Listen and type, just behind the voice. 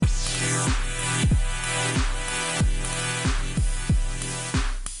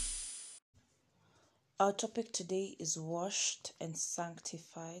Our topic today is washed and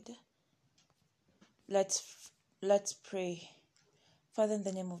sanctified. Let's pray. Father, in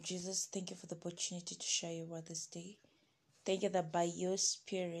the name of Jesus, thank you for the opportunity to share your word this day. Thank you that by your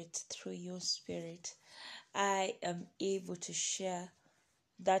Spirit, through your Spirit, I am able to share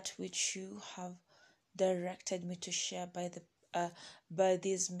that which you have directed me to share by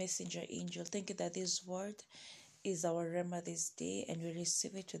this messenger angel. Thank you that this word is our rhema this day, and we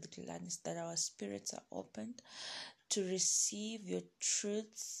receive it with gladness, that our spirits are opened to receive your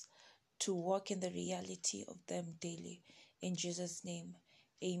truths, to walk in the reality of them daily. In Jesus' name,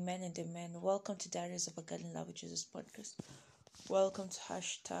 amen and amen. Welcome to Diaries of a Girl in Love with Jesus podcast. Welcome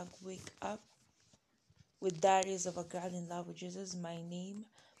to #Wake Up with Diaries of a Girl in Love with Jesus. My name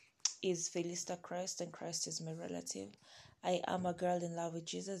is Felista Christ, and Christ is my relative. I am a girl in love with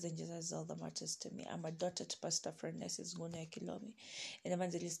Jesus, and Jesus is all that matters to me. I'm a daughter to Pastor Francis Ngune Akilomi and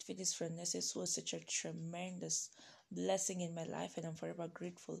Evangelist Phyllis Francis, who was such a tremendous blessing in my life, and I'm forever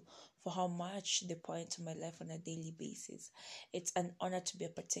grateful for how much they pour into my life on a daily basis. It's an honor to be a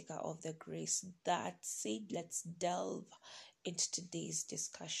partaker of the grace. That said, let's delve into today's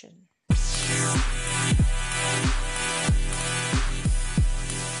discussion.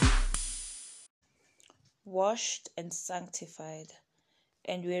 Washed and sanctified,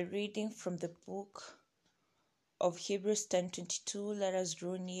 and we're reading from the book of Hebrews 10:22. Let us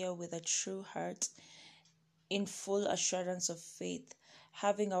draw near with a true heart in full assurance of faith,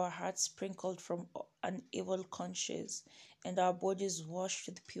 having our hearts sprinkled from an evil conscience and our bodies washed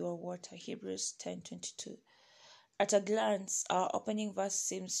with pure water. Hebrews 10:22. At a glance, our opening verse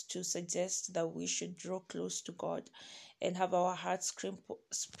seems to suggest that we should draw close to God and have our hearts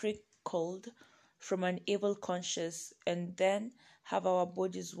sprinkled from an evil conscience, and then have our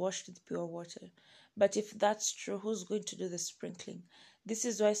bodies washed with pure water. But if that's true, who's going to do the sprinkling? This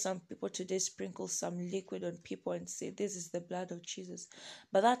is why some people today sprinkle some liquid on people and say, this is the blood of Jesus.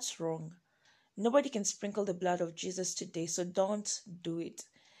 But that's wrong. Nobody can sprinkle the blood of Jesus today, so don't do it.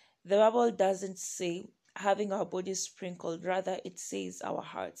 The Bible doesn't say having our bodies sprinkled, rather it says our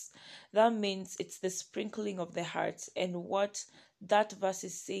hearts. That means it's the sprinkling of the heart, and what that verse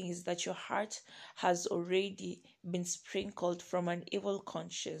is saying is that your heart has already been sprinkled from an evil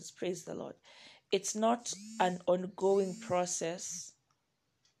conscience. Praise the Lord. It's not an ongoing process.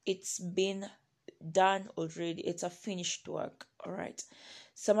 It's been done already. It's a finished work. All right.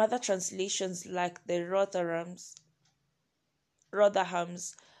 Some other translations, like the Rotherham's,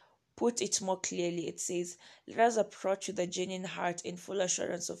 put it more clearly. It says, let us approach with a genuine heart in full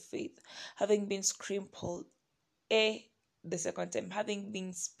assurance of faith, having been sprinkled. The second time, having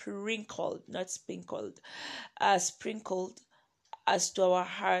been sprinkled, not sprinkled, sprinkled as to our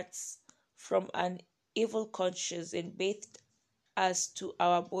hearts from an evil conscience, and bathed as to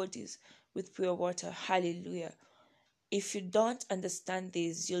our bodies with pure water. Hallelujah. If you don't understand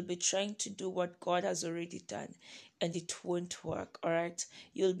this, you'll be trying to do what God has already done, and it won't work. All right.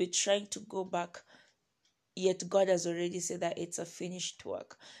 You'll be trying to go back, yet God has already said that it's a finished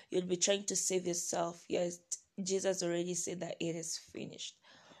work. You'll be trying to save yourself. Yes, Jesus already said that it is finished.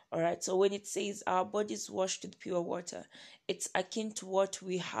 All right. So when it says our bodies washed with pure water, it's akin to what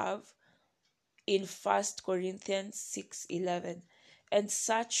we have in 1 Corinthians 6:11. And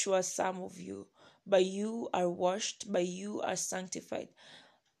such were some of you, but you are washed, but you are sanctified,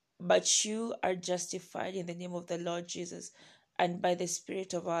 but you are justified in the name of the Lord Jesus and by the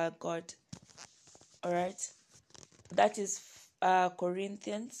Spirit of our God. All right. That is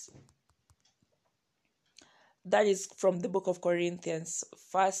Corinthians. That is from the book of Corinthians,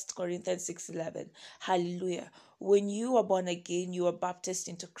 1 Corinthians 6:11. Hallelujah. When you are born again, you are baptized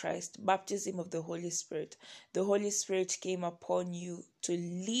into Christ, baptism of the Holy Spirit. The Holy Spirit came upon you to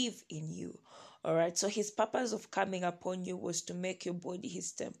live in you. All right. So his purpose of coming upon you was to make your body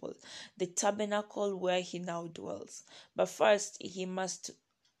his temple, the tabernacle where he now dwells. But first, he must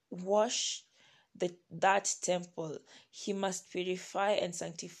wash that temple. He must purify and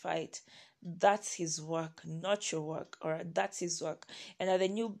sanctify it. That's his work, not your work. All right, that's his work. And at the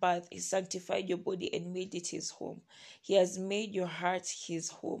new birth, he sanctified your body and made it his home. He has made your heart his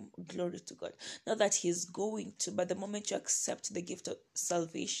home. Glory to God. Not that he's going to, but the moment you accept the gift of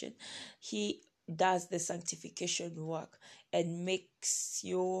salvation, he does the sanctification work and makes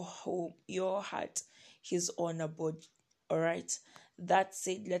your home, your heart, his own abode. All right. That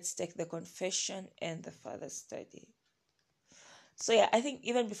said, let's take the confession and the further study. So yeah, I think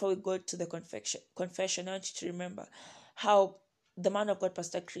even before we go to the confession, I want you to remember how the man of God,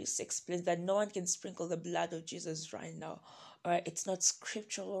 Pastor Chris, explains that no one can sprinkle the blood of Jesus right now. All right, it's not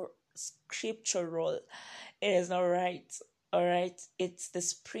scriptural. It is not right. All right, it's the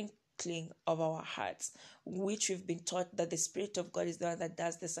sprinkling sprinkling of our hearts, which we've been taught that the Spirit of God is the one that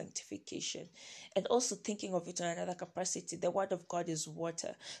does the sanctification. And also thinking of it in another capacity, the Word of God is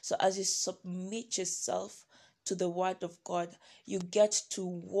water. So as you submit yourself to the Word of God, you get to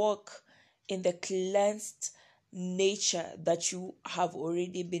walk in the cleansed nature that you have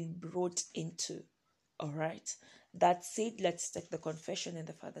already been brought into. All right. That's it. Let's take the confession in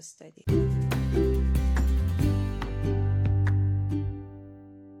the further study.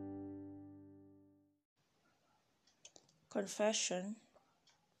 Confession.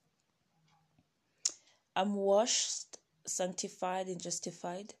 I'm washed, sanctified, and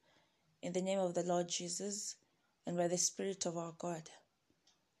justified in the name of the Lord Jesus and by the Spirit of our God.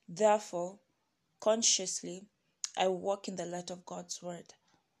 Therefore, consciously, I walk in the light of God's word,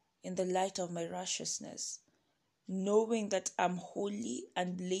 in the light of my righteousness, knowing that I'm holy,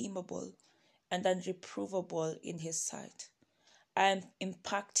 unblameable, and unreproveable in His sight. I am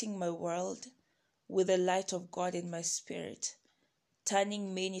impacting my world with the light of God in my spirit,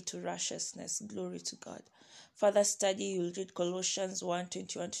 turning many to righteousness. Glory to God. Further study, you'll read Colossians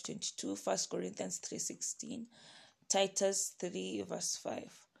 1:21-22, 1 Corinthians 3:16, Titus 3 verse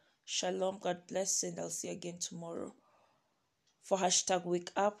 5. Shalom, God bless, and I'll see you again tomorrow for hashtag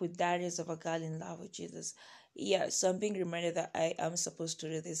Wake Up with Diaries of a Girl in Love with Jesus. Yeah, so I'm being reminded that I am supposed to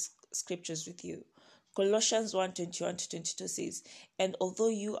read these scriptures with you. Colossians 1:21-22 says, and although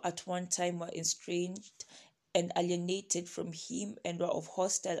you at one time were estranged and alienated from Him and were of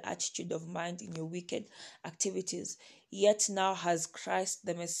hostile attitude of mind in your wicked activities, yet now has Christ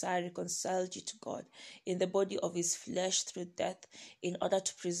the Messiah reconciled you to God in the body of His flesh through death, in order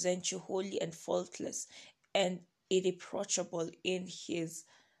to present you holy and faultless and irreproachable in His,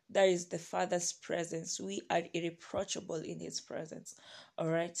 that is the Father's presence. We are irreproachable in His presence. All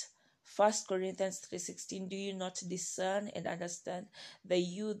right. 1 Corinthians 3:16, do you not discern and understand that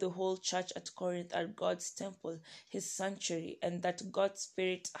you, the whole church at Corinth, are God's temple, His sanctuary, and that God's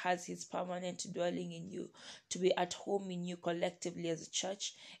Spirit has His permanent dwelling in you, to be at home in you collectively as a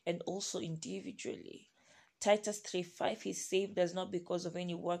church and also individually? Titus 3:5, He saved us not because of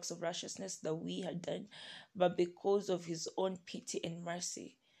any works of righteousness that we had done, but because of His own pity and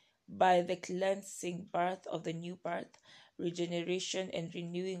mercy, by the cleansing birth of the new birth, regeneration and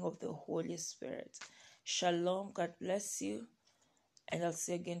renewing of the Holy Spirit. Shalom, God bless you, and I'll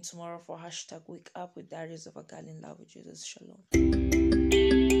see you again tomorrow for hashtag Wake Up with Diaries of a Girl in Love with Jesus. Shalom.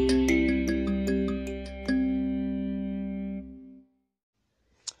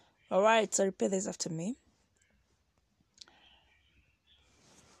 All right, so repeat this after me.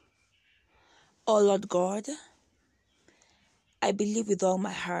 Oh Lord God, I believe with all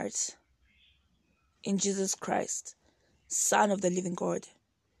my heart in Jesus Christ, Son of the living God.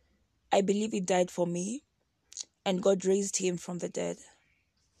 I believe He died for me and God raised Him from the dead.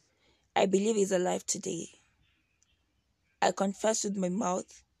 I believe He's alive today. I confess with my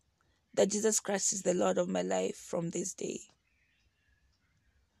mouth that Jesus Christ is the Lord of my life from this day.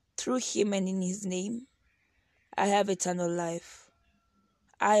 Through Him and in His name, I have eternal life.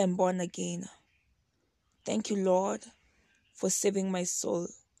 I am born again. Thank you, Lord, for saving my soul.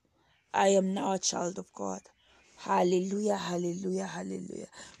 I am now a child of God. Hallelujah, hallelujah, hallelujah.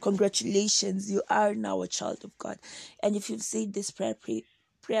 Congratulations, you are now a child of God. And if you've said this prayer,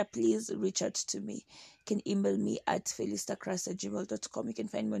 please reach out to me. You can email me at felistachrist@gmail.com. You can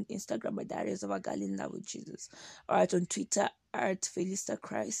find me on Instagram at Diaries of a Girl in Love with Jesus. Or on Twitter at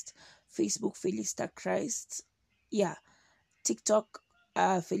felistachrist, Facebook felistachrist. Yeah, TikTok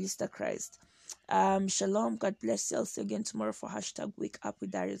felistachrist. Shalom, God bless you. I'll see you again tomorrow for hashtag Wake Up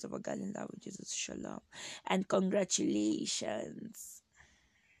with Diaries of a Girl in Love with Jesus. Shalom and congratulations.